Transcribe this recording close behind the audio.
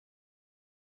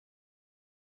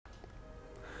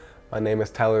My name is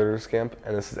Tyler Uderskamp,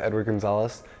 and this is Edward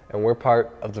Gonzalez, and we're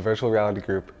part of the virtual reality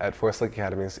group at Forest Lake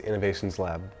Academy's Innovations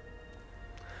Lab.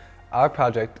 Our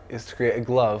project is to create a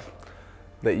glove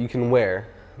that you can wear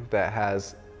that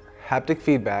has haptic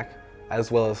feedback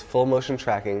as well as full motion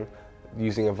tracking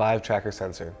using a Vive tracker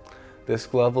sensor. This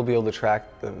glove will be able to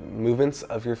track the movements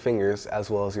of your fingers as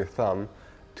well as your thumb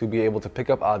to be able to pick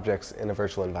up objects in a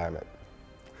virtual environment.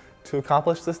 To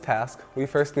accomplish this task, we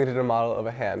first needed a model of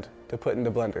a hand to put into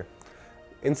Blender.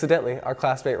 Incidentally, our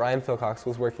classmate Ryan Philcox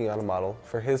was working on a model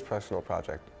for his personal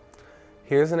project.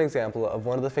 Here's an example of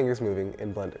one of the fingers moving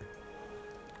in Blender.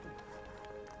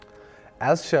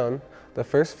 As shown, the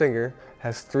first finger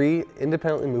has 3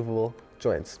 independently movable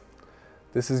joints.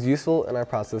 This is useful in our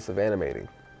process of animating.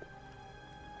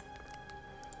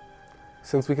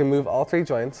 Since we can move all 3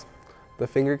 joints, the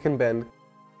finger can bend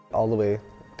all the way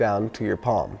down to your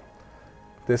palm.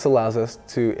 This allows us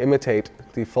to imitate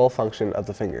the full function of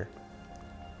the finger.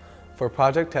 For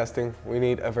project testing, we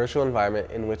need a virtual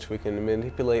environment in which we can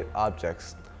manipulate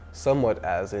objects somewhat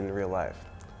as in real life.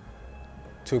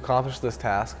 To accomplish this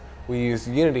task, we used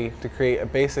Unity to create a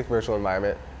basic virtual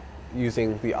environment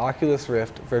using the Oculus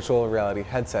Rift virtual reality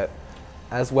headset,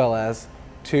 as well as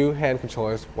 2 hand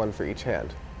controllers, 1 for each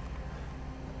hand.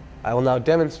 I will now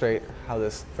demonstrate how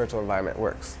this virtual environment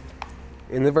works.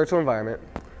 In the virtual environment,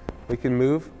 we can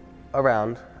move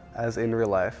around as in real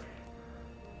life,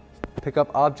 pick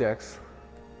up objects,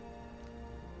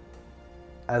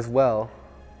 as well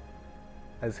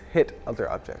as hit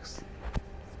other objects.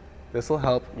 This will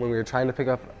help when we are trying to pick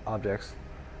up objects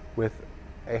with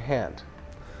a hand.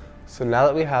 So now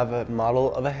that we have a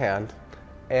model of a hand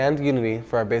and Unity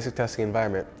for our basic testing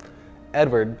environment,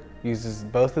 Edward uses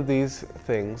both of these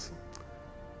things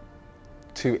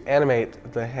to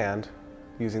animate the hand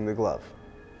using the glove.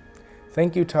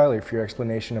 Thank you, Tyler, for your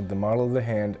explanation of the model of the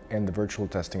hand and the virtual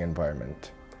testing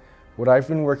environment. What I've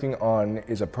been working on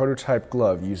is a prototype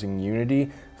glove using Unity,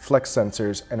 Flex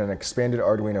sensors, and an expanded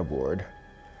Arduino board.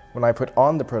 When I put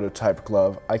on the prototype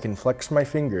glove, I can flex my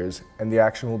fingers and the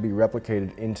action will be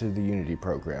replicated into the Unity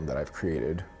program that I've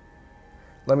created.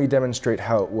 Let me demonstrate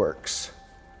how it works.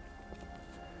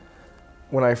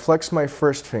 When I flex my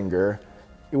first finger,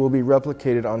 it will be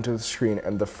replicated onto the screen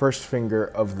and the first finger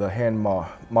of the hand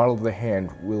model of the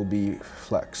hand will be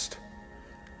flexed.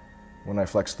 When I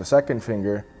flex the second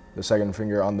finger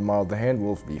on the model of the hand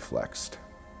will be flexed.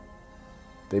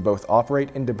 They both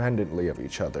operate independently of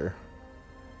each other.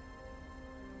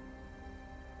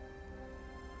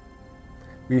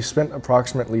 We've spent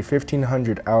approximately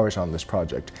 1,500 hours on this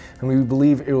project, and we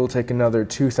believe it will take another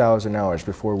 2,000 hours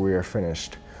before we are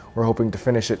finished. We're hoping to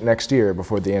finish it next year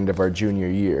before the end of our junior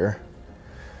year.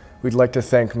 We'd like to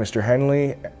thank Mr.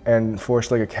 Henley and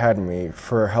Forest Lake Academy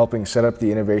for helping set up the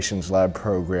Innovations Lab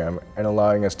program and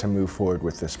allowing us to move forward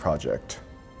with this project.